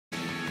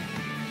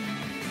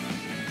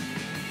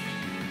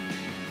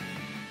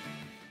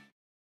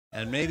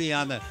And maybe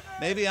on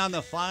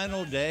the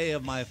final day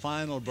of my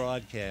final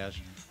broadcast,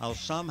 I'll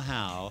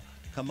somehow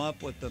come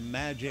up with the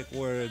magic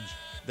words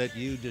that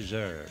you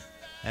deserve.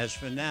 As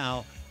for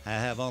now, I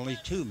have only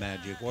two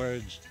magic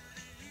words.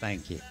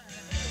 Thank you.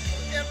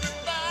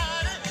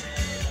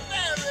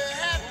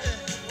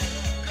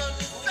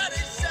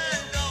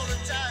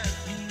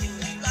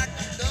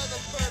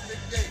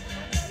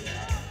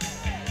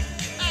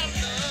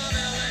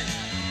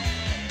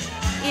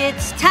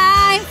 It's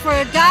time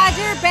for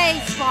Dodger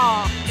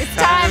baseball. It's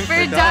time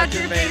for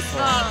Dodger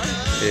baseball.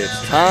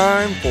 It's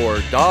time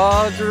for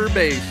Dodger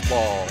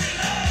baseball.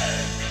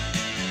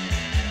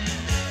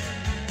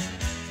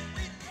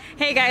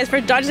 Hey guys,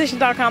 for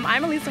DodgerStation.com,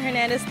 I'm Elisa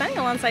Hernandez, standing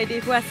alongside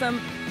Dave, who has some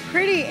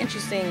pretty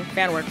interesting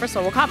fan work. First of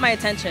all, what caught my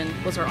attention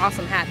was her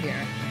awesome hat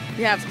here.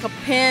 We have a couple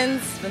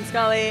pins, Vin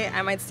Scully.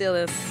 I might steal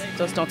this,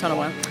 just don't tell no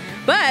one.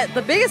 But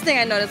the biggest thing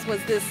I noticed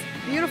was this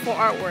beautiful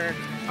artwork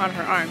on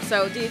her arm.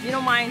 So, Dee, if you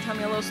don't mind, tell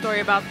me a little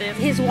story about this.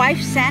 His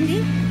wife,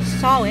 Sandy,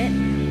 saw it,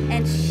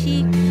 and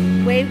she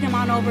waved him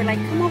on over, like,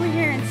 come over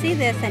here and see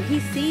this. And he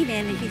seen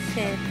it, and he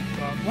said,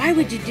 why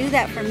would you do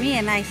that for me?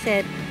 And I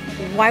said,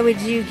 why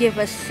would you give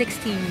us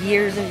 60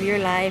 years of your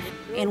life?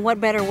 And what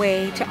better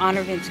way to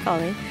honor Vin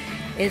Scully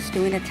is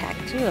doing a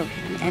tattoo of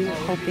him and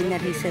hoping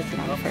that he says it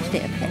on the first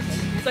day of pitch.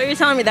 So you're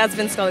telling me that's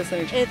Vin Scully's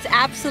signature? It's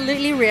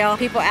absolutely real.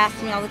 People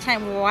ask me all the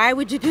time, well, why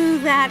would you do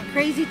that?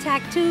 Crazy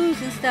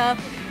tattoos and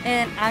stuff.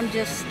 And I'm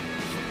just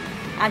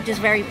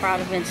very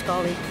proud of Vin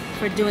Scully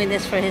for doing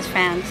this for his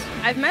fans.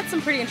 I've met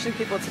some pretty interesting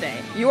people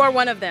today. You are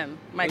one of them,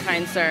 my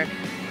kind sir.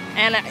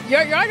 And you're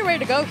already ready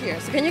to go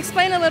here. So can you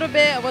explain a little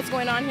bit of what's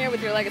going on here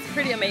with your leg? It's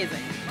pretty amazing.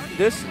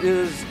 This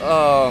is,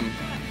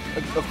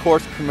 of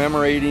course,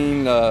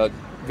 commemorating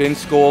Vin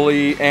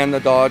Scully and the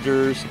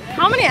Dodgers.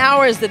 How many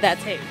hours did that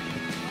take?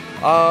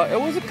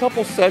 It was a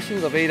couple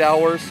sessions of 8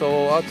 hours,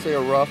 so I'd say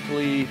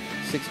roughly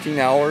 16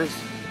 hours.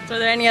 So are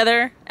there any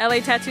other LA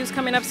tattoos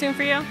coming up soon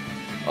for you?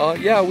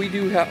 Yeah, we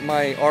do have,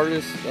 my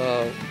artist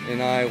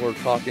and I were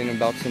talking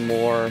about some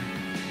more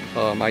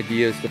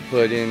ideas to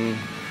put in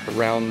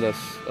around this,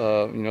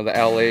 the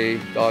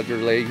LA Dodger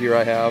leg here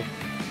I have.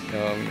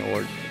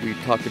 We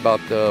talked about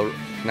the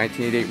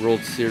 1988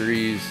 World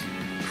Series,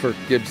 Kirk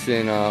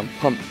Gibson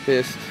pump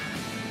fist,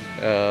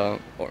 or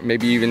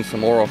maybe even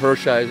some Oral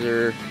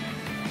Hershiser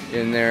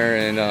in there,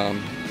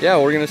 and yeah,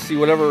 we're gonna see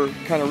whatever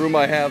kind of room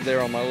I have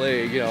there on my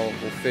leg, will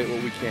fit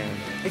what we can.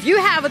 If you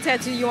have a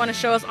tattoo you want to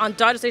show us on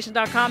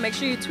DodgerStation.com, make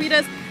sure you tweet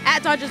us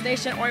at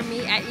DodgersNation or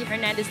me at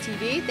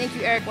eHernandezTV. Thank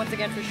you, Eric, once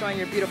again for showing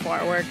your beautiful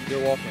artwork.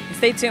 You're welcome.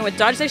 Stay tuned with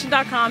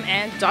DodgerStation.com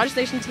and Dodger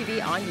Station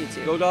TV on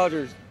YouTube. Go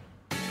Dodgers!